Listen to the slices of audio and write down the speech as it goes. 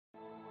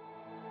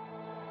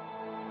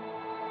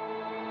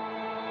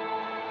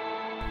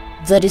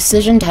The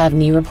decision to have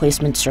knee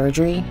replacement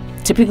surgery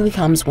typically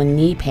comes when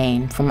knee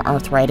pain from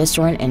arthritis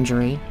or an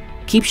injury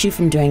keeps you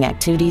from doing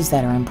activities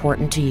that are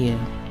important to you.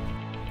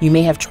 You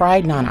may have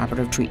tried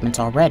non-operative treatments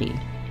already,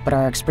 but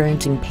are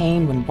experiencing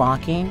pain when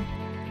walking,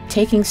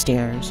 taking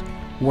stairs,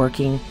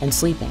 working, and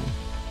sleeping.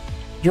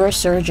 Your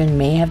surgeon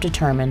may have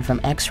determined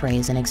from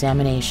x-rays and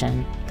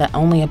examination that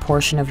only a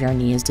portion of your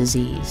knee is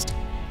diseased,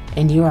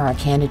 and you are a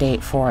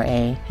candidate for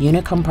a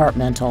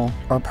unicompartmental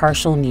or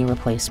partial knee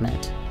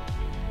replacement.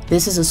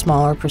 This is a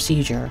smaller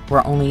procedure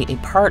where only a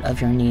part of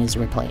your knee is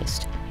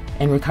replaced,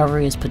 and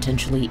recovery is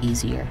potentially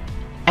easier.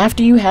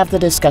 After you have the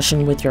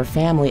discussion with your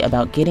family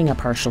about getting a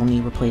partial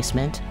knee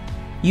replacement,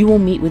 you will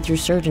meet with your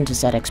surgeon to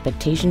set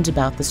expectations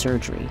about the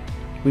surgery,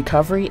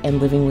 recovery,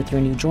 and living with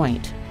your new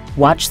joint.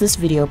 Watch this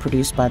video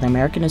produced by the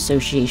American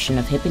Association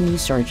of Hip and Knee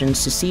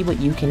Surgeons to see what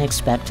you can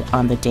expect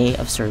on the day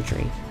of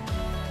surgery.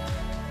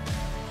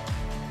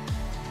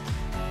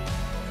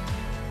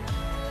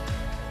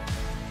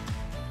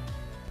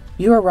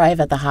 You arrive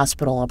at the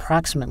hospital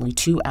approximately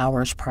 2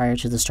 hours prior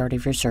to the start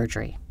of your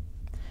surgery.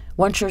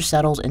 Once you're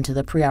settled into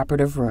the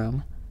preoperative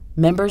room,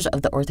 members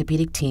of the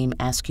orthopedic team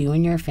ask you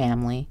and your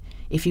family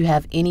if you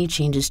have any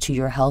changes to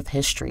your health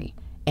history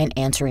and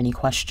answer any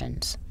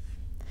questions.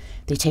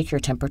 They take your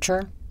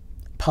temperature,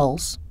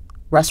 pulse,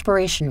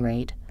 respiration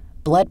rate,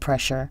 blood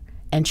pressure,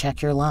 and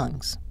check your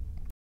lungs.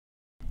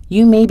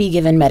 You may be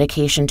given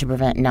medication to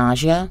prevent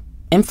nausea,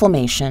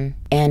 inflammation,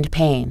 and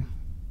pain.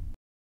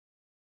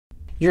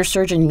 Your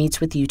surgeon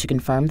meets with you to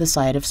confirm the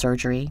site of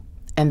surgery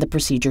and the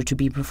procedure to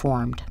be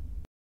performed.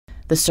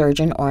 The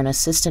surgeon or an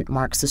assistant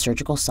marks the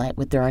surgical site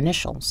with their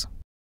initials.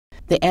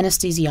 The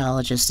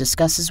anesthesiologist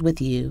discusses with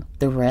you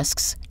the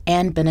risks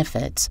and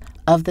benefits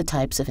of the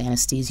types of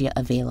anesthesia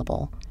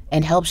available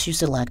and helps you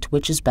select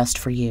which is best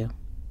for you.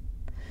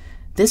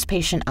 This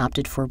patient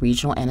opted for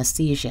regional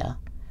anesthesia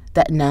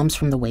that numbs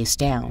from the waist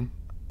down.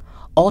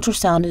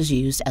 Ultrasound is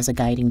used as a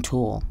guiding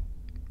tool.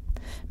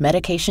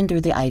 Medication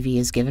through the IV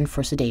is given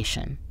for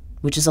sedation,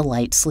 which is a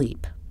light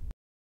sleep.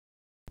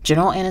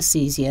 General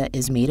anesthesia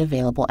is made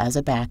available as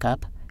a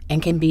backup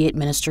and can be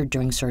administered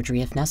during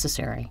surgery if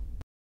necessary.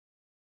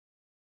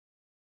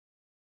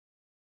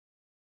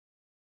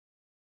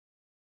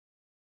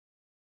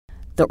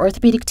 The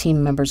orthopedic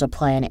team members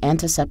apply an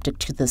antiseptic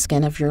to the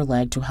skin of your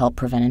leg to help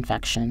prevent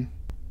infection.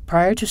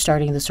 Prior to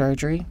starting the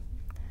surgery,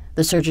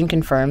 the surgeon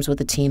confirms with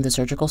the team the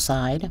surgical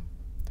side,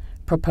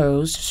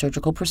 proposed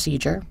surgical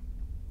procedure,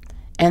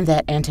 and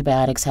that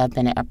antibiotics have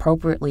been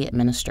appropriately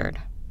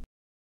administered.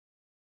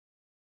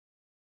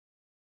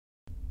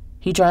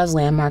 He draws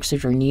landmarks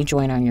of your knee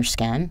joint on your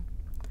skin.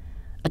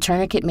 A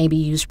tourniquet may be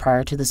used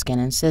prior to the skin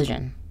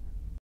incision.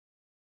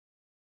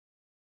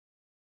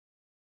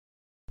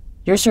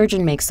 Your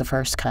surgeon makes the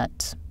first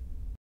cuts.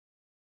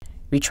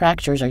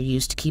 Retractors are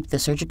used to keep the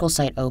surgical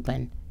site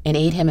open and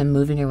aid him in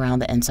moving around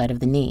the inside of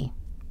the knee.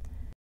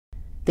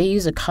 They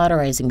use a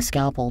cauterizing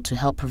scalpel to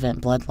help prevent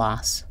blood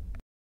loss.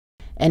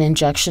 An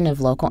injection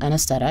of local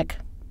anesthetic,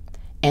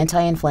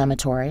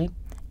 anti-inflammatory,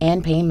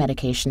 and pain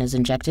medication is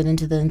injected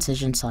into the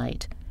incision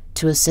site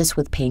to assist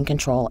with pain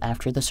control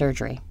after the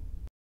surgery.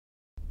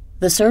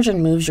 The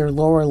surgeon moves your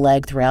lower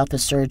leg throughout the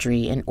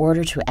surgery in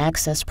order to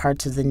access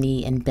parts of the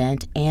knee in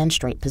bent and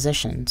straight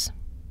positions.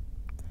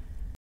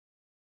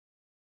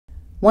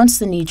 Once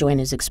the knee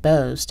joint is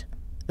exposed,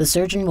 the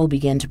surgeon will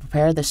begin to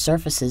prepare the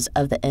surfaces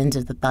of the ends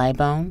of the thigh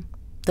bone,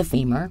 the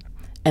femur,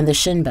 and the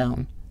shin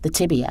bone, the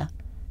tibia,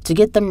 to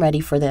get them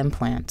ready for the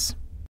implants.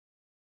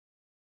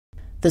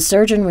 The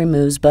surgeon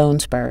removes bone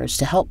spurs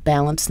to help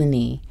balance the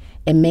knee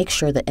and make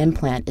sure the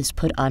implant is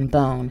put on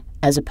bone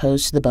as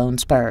opposed to the bone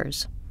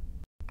spurs.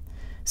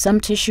 Some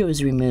tissue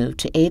is removed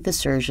to aid the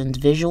surgeon's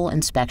visual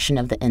inspection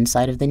of the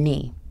inside of the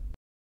knee.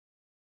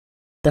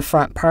 The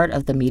front part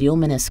of the medial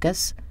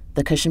meniscus,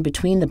 the cushion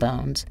between the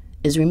bones,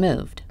 is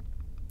removed.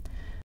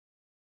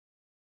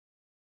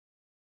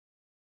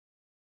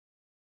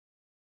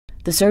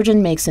 The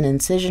surgeon makes an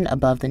incision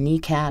above the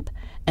kneecap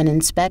and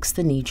inspects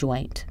the knee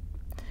joint,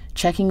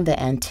 checking the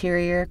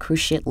anterior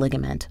cruciate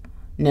ligament,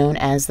 known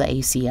as the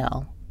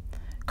ACL,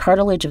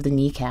 cartilage of the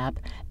kneecap,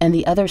 and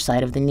the other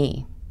side of the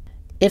knee.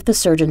 If the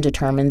surgeon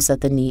determines that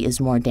the knee is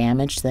more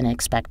damaged than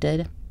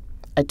expected,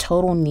 a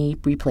total knee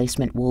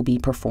replacement will be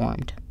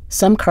performed.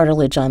 Some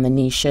cartilage on the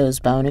knee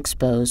shows bone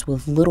exposed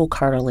with little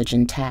cartilage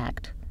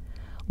intact,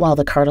 while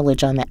the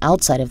cartilage on the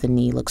outside of the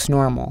knee looks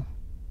normal.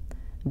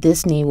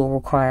 This knee will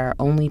require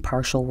only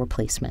partial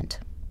replacement.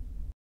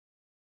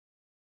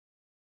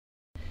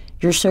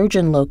 Your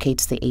surgeon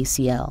locates the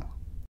ACL.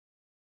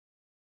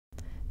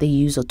 They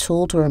use a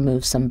tool to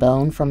remove some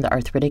bone from the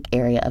arthritic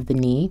area of the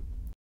knee.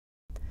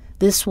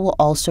 This will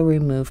also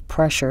remove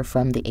pressure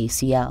from the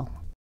ACL.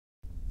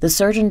 The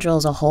surgeon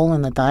drills a hole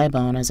in the thigh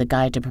bone as a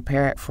guide to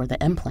prepare it for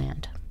the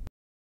implant.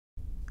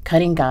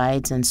 Cutting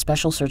guides and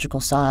special surgical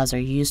saws are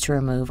used to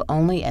remove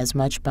only as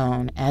much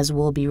bone as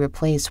will be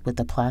replaced with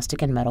the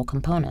plastic and metal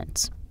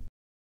components.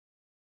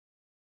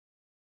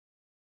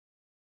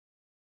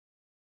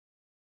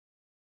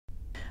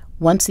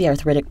 Once the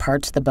arthritic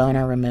parts of the bone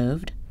are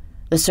removed,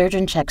 The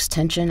surgeon checks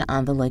tension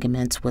on the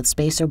ligaments with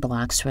spacer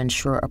blocks to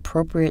ensure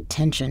appropriate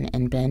tension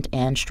in bent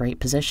and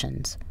straight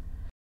positions.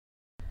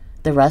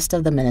 The rest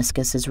of the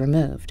meniscus is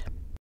removed.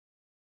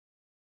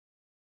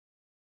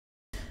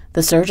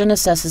 The surgeon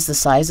assesses the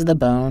size of the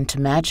bone to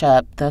match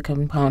up the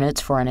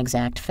components for an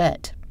exact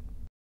fit.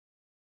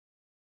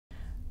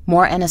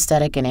 More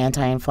anesthetic and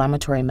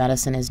anti-inflammatory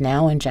medicine is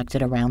now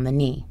injected around the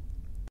knee.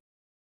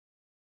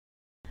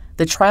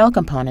 The trial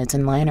components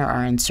and liner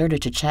are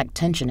inserted to check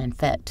tension and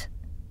fit.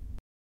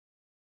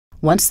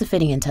 Once the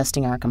fitting and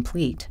testing are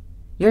complete,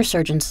 your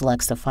surgeon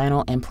selects the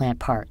final implant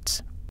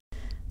parts.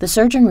 The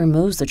surgeon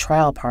removes the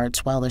trial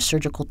parts while the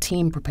surgical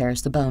team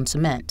prepares the bone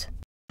cement.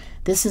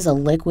 This is a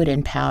liquid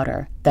and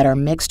powder that are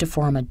mixed to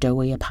form a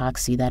doughy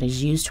epoxy that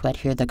is used to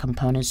adhere the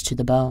components to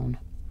the bone.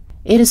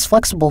 It is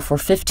flexible for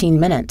 15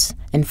 minutes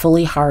and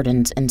fully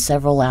hardens in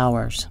several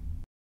hours.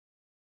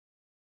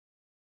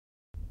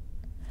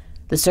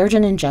 The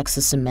surgeon injects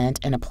the cement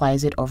and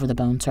applies it over the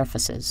bone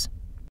surfaces.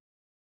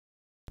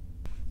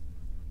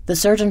 The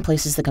surgeon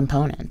places the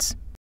components,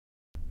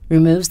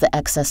 removes the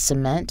excess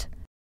cement,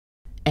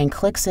 and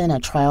clicks in a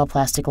trial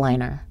plastic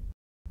liner.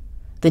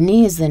 The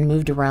knee is then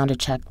moved around to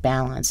check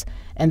balance,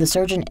 and the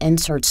surgeon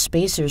inserts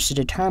spacers to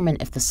determine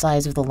if the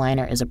size of the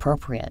liner is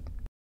appropriate.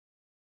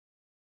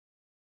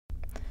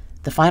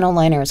 The final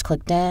liner is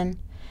clicked in,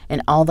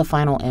 and all the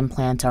final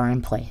implants are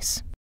in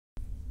place.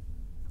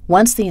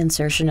 Once the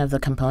insertion of the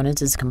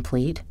components is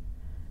complete,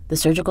 the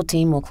surgical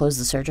team will close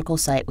the surgical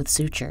site with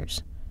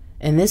sutures.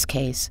 In this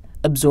case,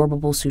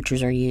 absorbable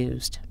sutures are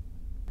used.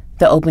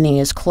 The opening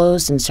is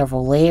closed in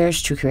several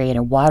layers to create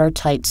a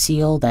watertight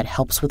seal that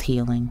helps with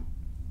healing.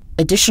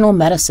 Additional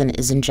medicine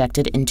is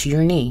injected into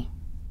your knee.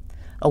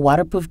 A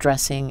waterproof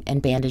dressing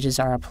and bandages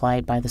are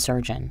applied by the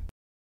surgeon.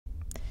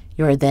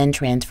 You are then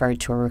transferred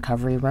to a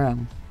recovery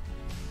room.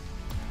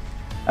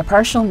 A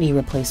partial knee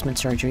replacement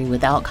surgery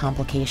without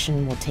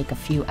complication will take a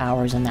few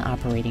hours in the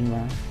operating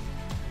room.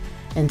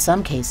 In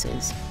some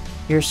cases,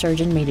 your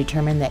surgeon may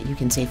determine that you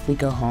can safely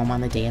go home on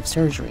the day of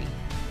surgery.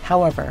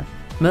 However,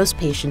 most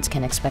patients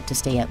can expect to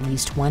stay at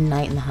least one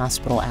night in the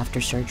hospital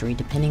after surgery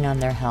depending on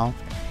their health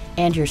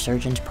and your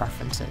surgeon's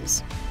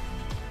preferences.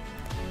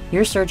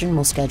 Your surgeon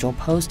will schedule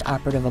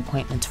post-operative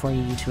appointments for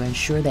you to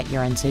ensure that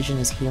your incision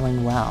is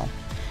healing well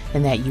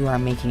and that you are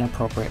making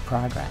appropriate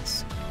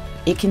progress.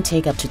 It can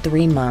take up to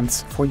 3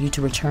 months for you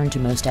to return to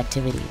most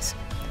activities,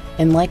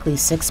 and likely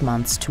 6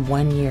 months to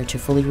 1 year to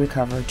fully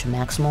recover to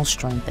maximal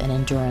strength and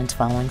endurance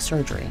following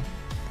surgery.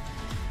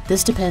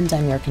 This depends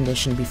on your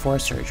condition before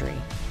surgery,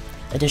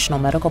 additional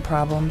medical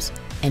problems,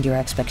 and your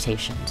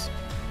expectations.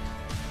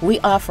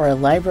 We offer a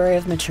library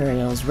of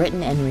materials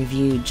written and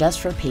reviewed just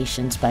for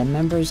patients by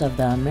members of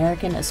the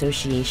American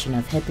Association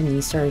of Hip and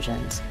Knee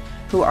Surgeons,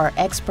 who are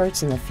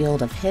experts in the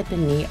field of hip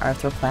and knee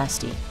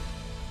arthroplasty.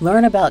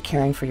 Learn about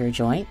caring for your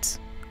joints,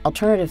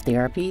 alternative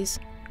therapies,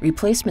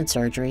 replacement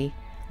surgery,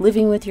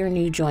 living with your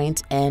new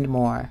joints, and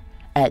more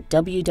at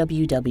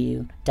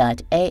www.aahks.org.